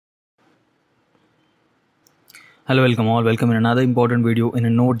Hello, welcome all. Welcome in another important video in a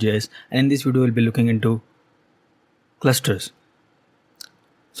Node.js, and in this video we'll be looking into clusters.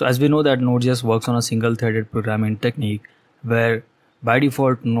 So as we know that Node.js works on a single threaded programming technique where by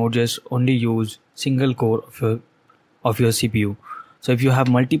default Node.js only use single core of your CPU. So if you have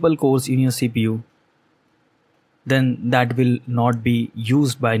multiple cores in your CPU, then that will not be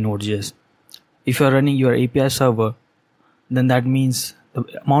used by Node.js. If you are running your API server, then that means the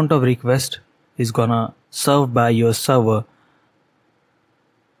amount of request is gonna served by your server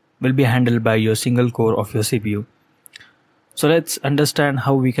will be handled by your single core of your CPU. So let's understand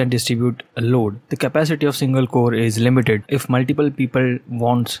how we can distribute a load. The capacity of single core is limited. If multiple people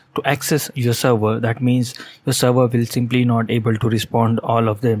want to access your server, that means your server will simply not able to respond all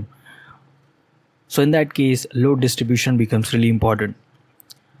of them. So in that case, load distribution becomes really important.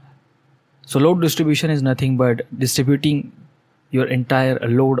 So load distribution is nothing but distributing your entire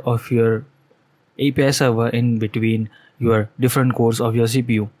load of your API server in between your different cores of your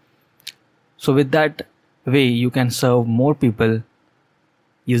CPU. So with that way you can serve more people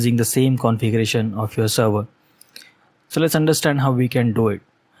using the same configuration of your server. So let's understand how we can do it.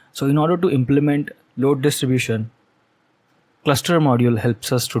 So in order to implement load distribution, Clustere module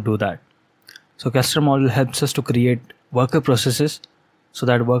helps us to do that. So Clustere module helps us to create worker processes so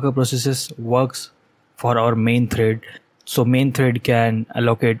that worker processes works for our main thread. So main thread can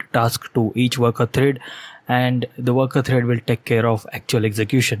allocate tasks to each worker thread and the worker thread will take care of actual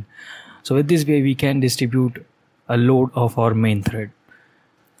execution. So with this way we can distribute a load of our main thread.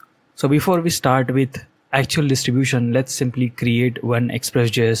 So before we start with actual distribution, let's simply create one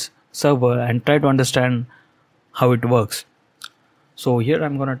Express.js server and try to understand how it works. So here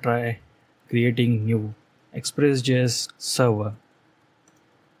I'm gonna try creating new Express.js server.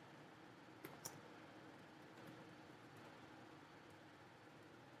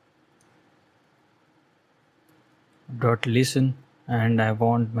 .listen, and I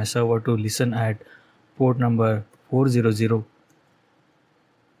want my server to listen at port number 400.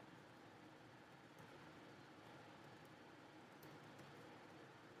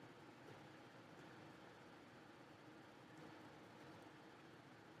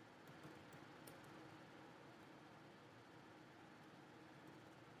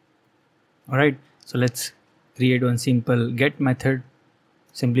 Alright, so let's create one simple get method.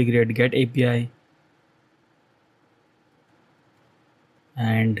 Simply create get API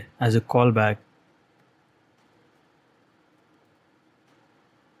and as a callback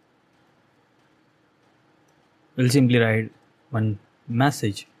we'll simply write one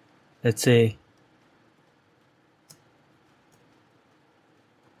message. Let's say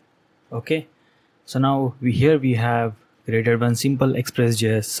okay, so now we have created one simple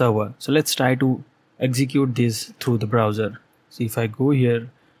Express.js server. So let's try to execute this through the browser. So if I go here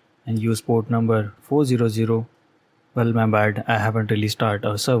and use port number 400, well, my bad, I haven't really started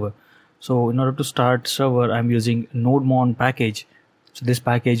our server. So in order to start server, I'm using 𝗏𝗏 package. So this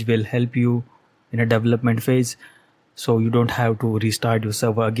package will help you in a development phase, so you don't have to restart your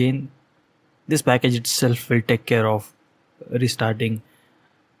server again. This package itself will take care of restarting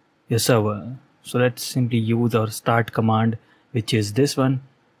your server. So let's simply use our start command, which is this one.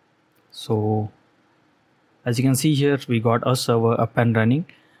 So as you can see here, we got our server up and running.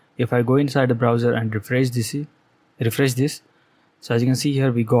 If I go inside the browser and refresh this, so as you can see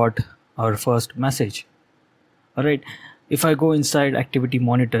here we got our first message. Alright, if I go inside activity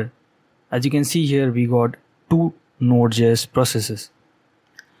monitor, as you can see here we got two Node.js processes.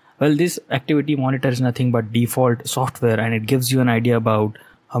 Well, this activity monitor is nothing but default software and it gives you an idea about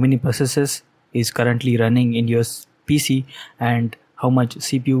how many processes is currently running in your PC and how much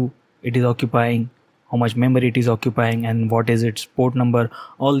CPU it is occupying, how much memory it is occupying, and what is its port number.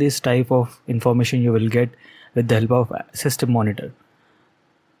 All this type of information you will get with the help of system monitor.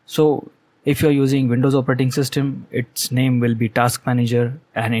 So if you're using Windows operating system, its name will be task manager,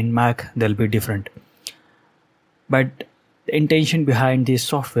 and in Mac they'll be different. But the intention behind this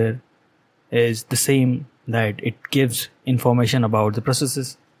software is the same, that it gives information about the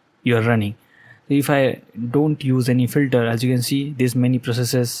processes you're running. So if I don't use any filter, as you can see, this many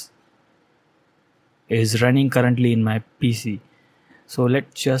processes is running currently in my PC. So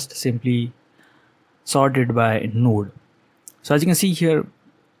let's just simply sort it by node. So as you can see here,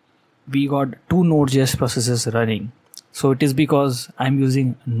 we got two Node.js processes running. So it is because I'm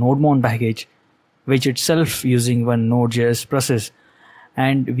using 𝗏𝗏 package, which itself using one Node.js process,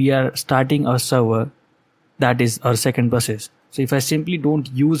 and we are starting our server, that is our second process. So if I simply don't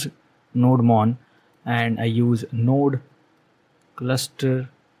use 𝗏𝗏 and I use node cluster.js,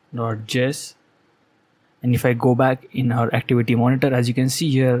 and if I go back in our activity monitor, as you can see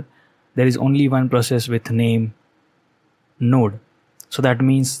here, there is only one process with name node. So that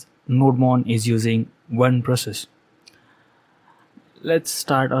means node_mon is using one process. Let's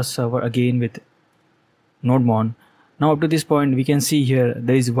start our server again with node_mon. Now up to this point we can see here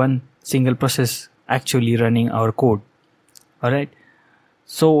there is one single process actually running our code. Alright,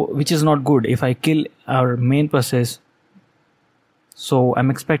 so which is not good. If I kill our main process, so I'm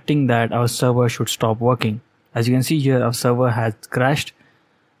expecting that our server should stop working. As you can see here, our server has crashed.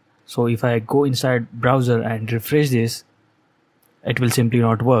 So if I go inside browser and refresh this, it will simply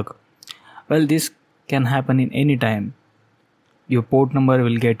not work. Well, this can happen in any time. Your port number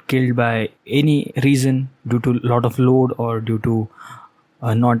will get killed by any reason, due to lot of load or due to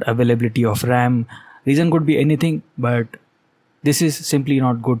not availability of RAM. Reason could be anything, but this is simply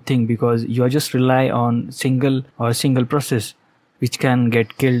not good thing, because you are just rely on single process which can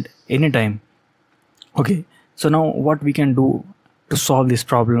get killed anytime. Okay, so now what we can do to solve this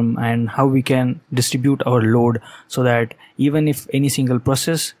problem and how we can distribute our load so that even if any single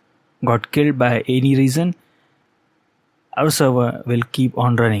process got killed by any reason, our server will keep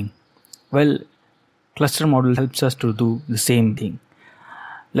on running. Well, Clustere module helps us to do the same thing.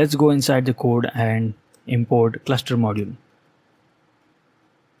 Let's go inside the code and import Clustere module.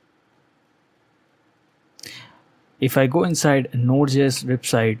 If I go inside Node.js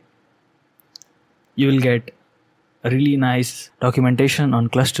website, you will get a really nice documentation on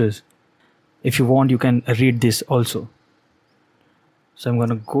clusters. If you want, you can read this also. So I'm going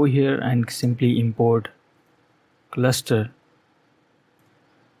to go here and simply import Clustere.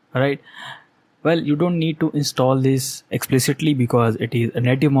 Alright, well, you don't need to install this explicitly because it is a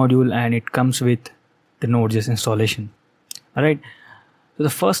native module and it comes with the Node.js installation. Alright, so the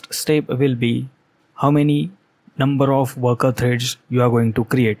first step will be how many number of worker threads you are going to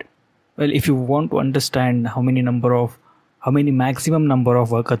create. Well, if you want to understand how many maximum number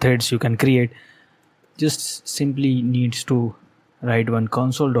of worker threads you can create, just simply needs to write one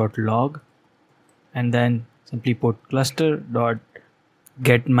console.log and then simply put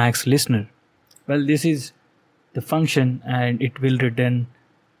cluster.getMaxListener. Well, this is the function and it will return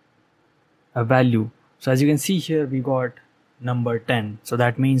a value. So as you can see here, we got number 10. So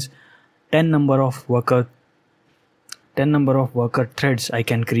that means 10 number of worker threads I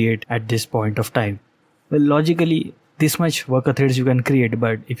can create at this point of time. Well, logically this much worker threads you can create,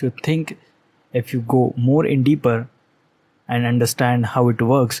 but if you go more in deeper and understand how it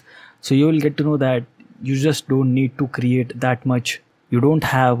works, so you will get to know that you just don't need to create that much. You don't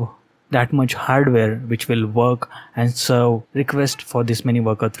have that much hardware which will work and serve request for this many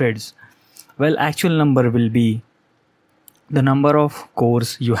worker threads. Well, actual number will be the number of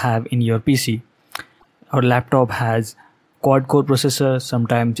cores you have in your PC. Our laptop has quad-core processor,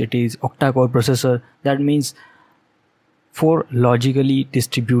 sometimes it is octa-core processor. That means 4 logically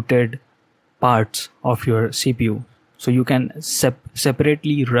distributed parts of your CPU. So you can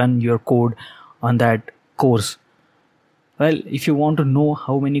separately run your code on that cores. Well, if you want to know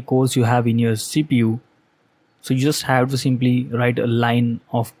how many cores you have in your CPU, so you just have to simply write a line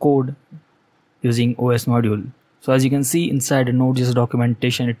of code using OS module. So as you can see inside the Node.js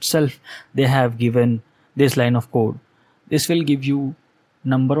documentation itself, they have given this line of code. This will give you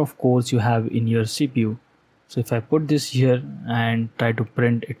number of cores you have in your CPU. So if I put this here and try to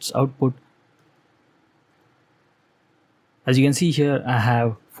print its output, as you can see here, I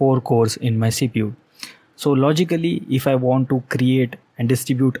have 4 cores in my CPU. So logically, if I want to create and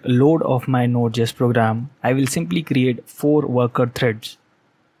distribute a load of my Node.js program, I will simply create 4 worker threads.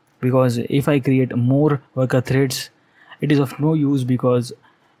 Because if I create more worker threads, it is of no use, because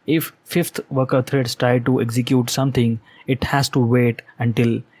if 5th worker threads try to execute something, it has to wait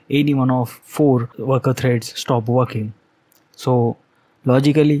until any one of 4 worker threads stop working. So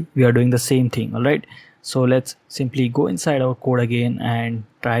logically we are doing the same thing. Alright, so let's simply go inside our code again and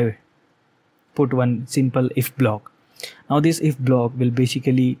try put one simple if block. Now this if block will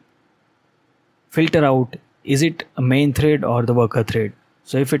basically filter out, is it a main thread or the worker thread.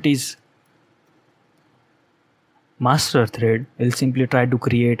 So if it is master thread, we'll simply try to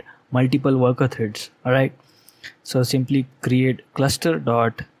create multiple worker threads. Alright, so simply create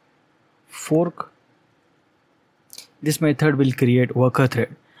cluster.fork. This method will create worker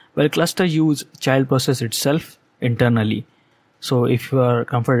thread. Well, Clustere use child process itself internally. So if you are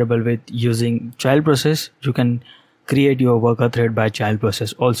comfortable with using child process, you can create your worker thread by child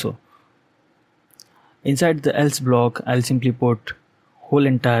process also. Inside the else block, I'll simply put whole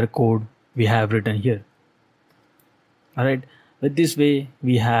entire code we have written here. Alright, with this way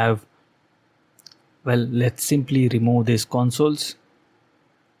we have, well, let's simply remove these consoles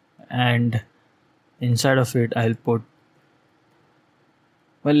and inside of it I'll put,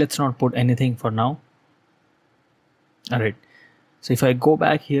 well, let's not put anything for now. Alright, so if I go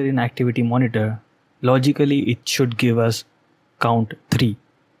back here in activity monitor, logically it should give us count 3.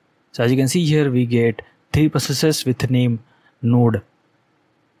 So as you can see here, we get 3 processes with name node.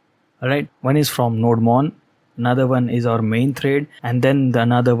 Alright, one is from 𝗏𝗏, another one is our main thread, and then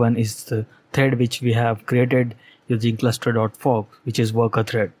another one is the thread which we have created using Clustere.fork, which is worker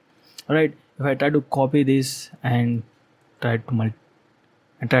thread. Alright, if I try to copy this and try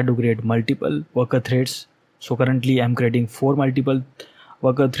to create multiple worker threads. So currently I'm creating 4 multiple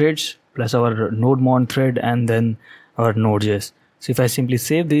worker threads plus our 𝗏𝗏 thread and then our Node.js. So if I simply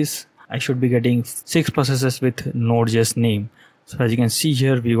save this, I should be getting 6 processes with Node.js name. So as you can see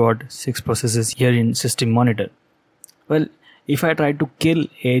here, we got 6 processes here in system monitor. Well, if I try to kill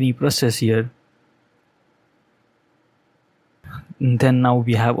any process here, then now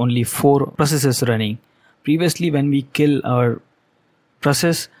we have only 4 processes running. Previously when we kill our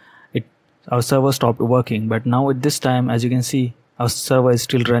process, our server stopped working, but now at this time, as you can see, our server is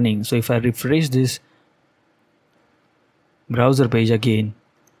still running. So if I refresh this browser page again,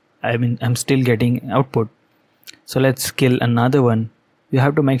 I'm still getting output. So let's kill another one. You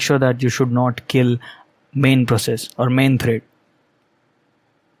have to make sure that you should not kill main process or main thread.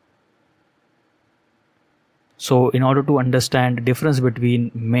 So in order to understand the difference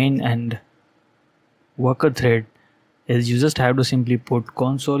between main and worker thread, is you just have to simply put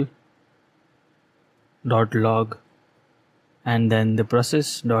console.log and then the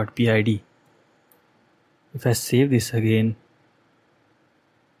process.pid. If I save this again,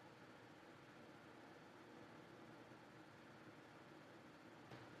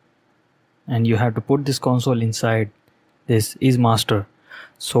 and you have to put this console inside this is master.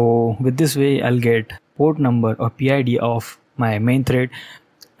 So with this way I'll get port number or PID of my main thread,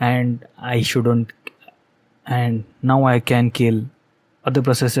 and now I can kill other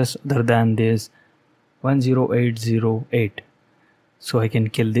processes other than this 10808. So I can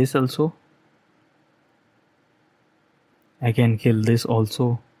kill this also, I can kill this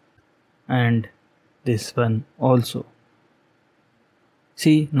also, and this one also.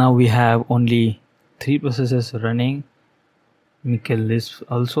 See, now we have only 3 processes running. Let me kill this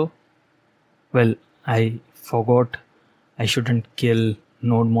also. Well, I forgot I shouldn't kill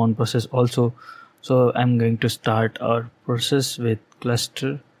𝗏𝗏 process also. So I'm going to start our process with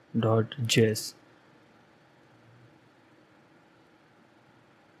Clustere.js.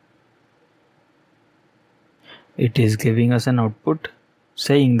 It is giving us an output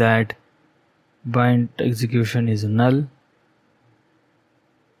saying that bind execution is null.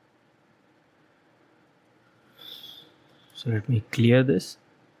 So let me clear this.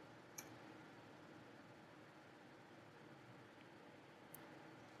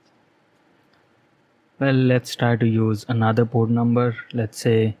 Well, let's try to use another port number. Let's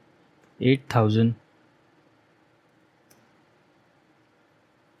say 8000.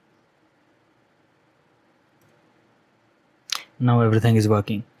 Now everything is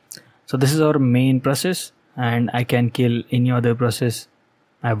working. So this is our main process, and I can kill any other process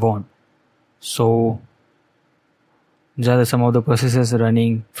I want. So these are some of the processes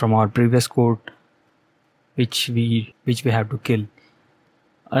running from our previous code which we have to kill.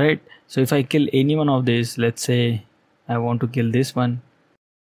 Alright, so if I kill any one of these, let's say I want to kill this one.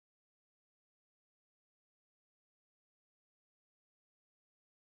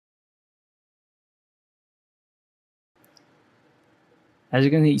 As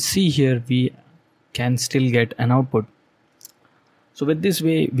you can see here, we can still get an output. So with this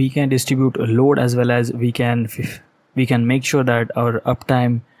way we can distribute a load, as well as we can make sure that our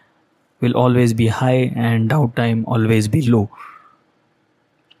uptime will always be high and downtime always be low.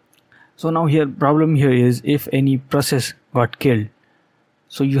 So now here problem here is, if any process got killed,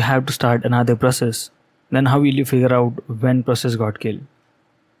 so you have to start another process. Then how will you figure out when process got killed?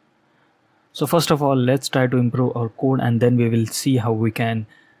 So first of all, let's try to improve our code, and then we will see how we can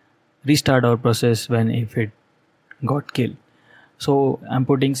restart our process if it got killed. So I'm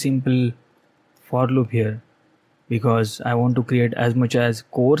putting simple for loop here because I want to create as much as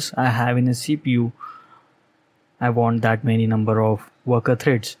cores I have in a CPU. I want that many number of worker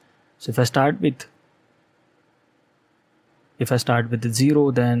threads. So if I start with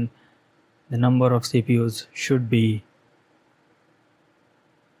 0, then the number of CPUs should be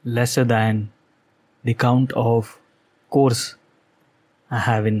lesser than the count of cores I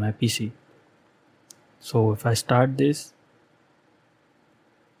have in my PC. So if I start this,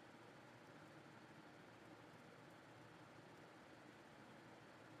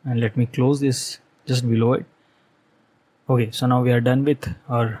 and let me close this just below it. Okay, so now we are done with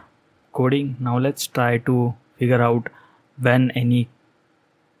our coding. Now let's try to figure out when any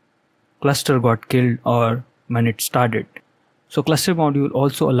cluster got killed or when it started. So Clustere module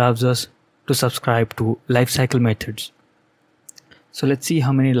also allows us to subscribe to lifecycle methods. So let's see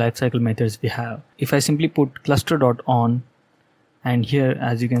how many lifecycle methods we have. If I simply put cluster.on, and here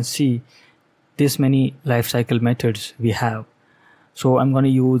as you can see this many lifecycle methods we have. So I'm going to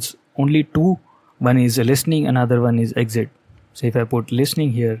use only two. One is listening, another one is exit. So if I put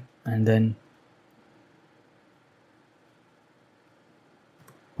listening here and then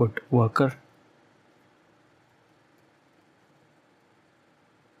put worker,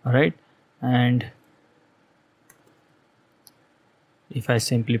 alright, and if I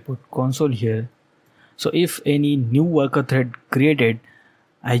simply put console here, so if any new worker thread created,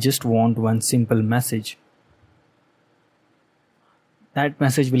 I just want one simple message. That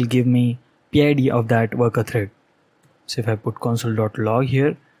message will give me PID of that worker thread. So if I put console.log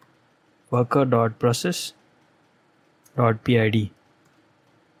here, worker.process.pid,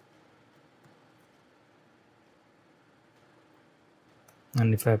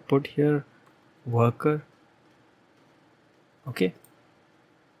 and if I put here worker, okay.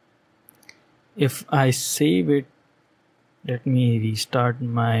 If I save it, let me restart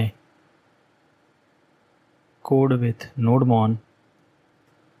my code with nodemon,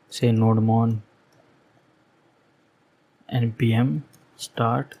 say nodemon npm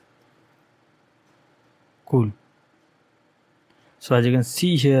start, cool. So as you can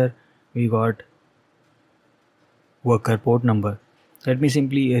see here we got worker port number. Let me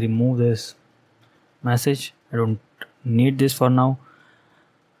simply remove this message, I don't need this for now.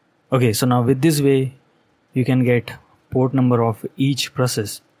 Okay, so now with this way you can get port number of each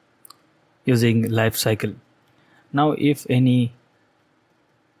process using lifecycle. Now if any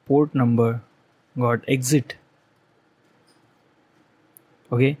port number got exit,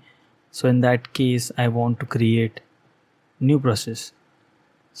 okay, so in that case I want to create new process.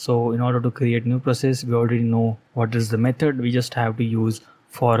 So in order to create new process, we already know what is the method. We just have to use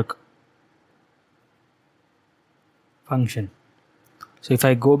fork function. So if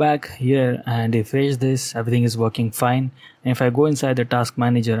I go back here and refresh this, everything is working fine. And if I go inside the task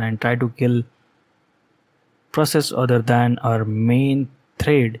manager and try to kill process other than our main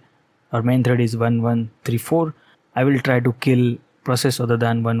thread is 1134, I will try to kill process other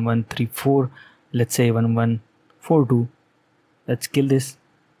than 1134, let's say 1142. Let's kill this.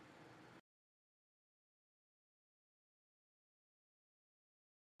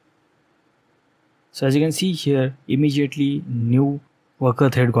 So as you can see here, immediately new worker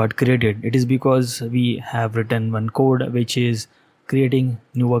thread got created. It is because we have written one code which is creating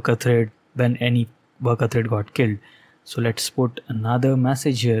new worker thread when any worker thread got killed. So let's put another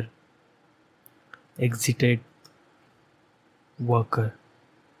message here, exited worker.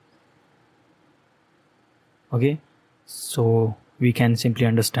 Okay, so we can simply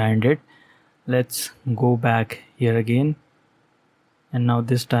understand it. Let's go back here again, and now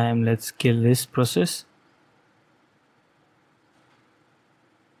this time let's kill this process.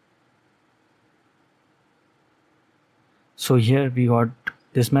 So here we got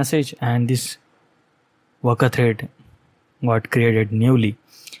this message and this worker thread got created newly.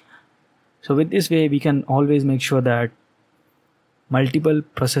 So with this way we can always make sure that multiple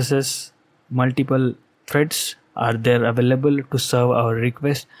processes, multiple threads are there available to serve our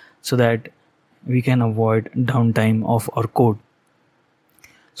request, so that we can avoid downtime of our code.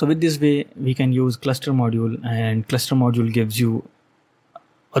 So with this way we can use Clustere module, and Clustere module gives you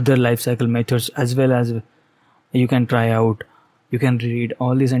other lifecycle methods as well as you can try out. You can read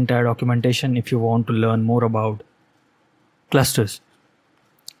all this entire documentation if you want to learn more about clusters.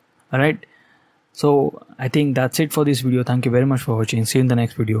 Alright, so I think that's it for this video. Thank you very much for watching. See you in the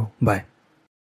next video. Bye.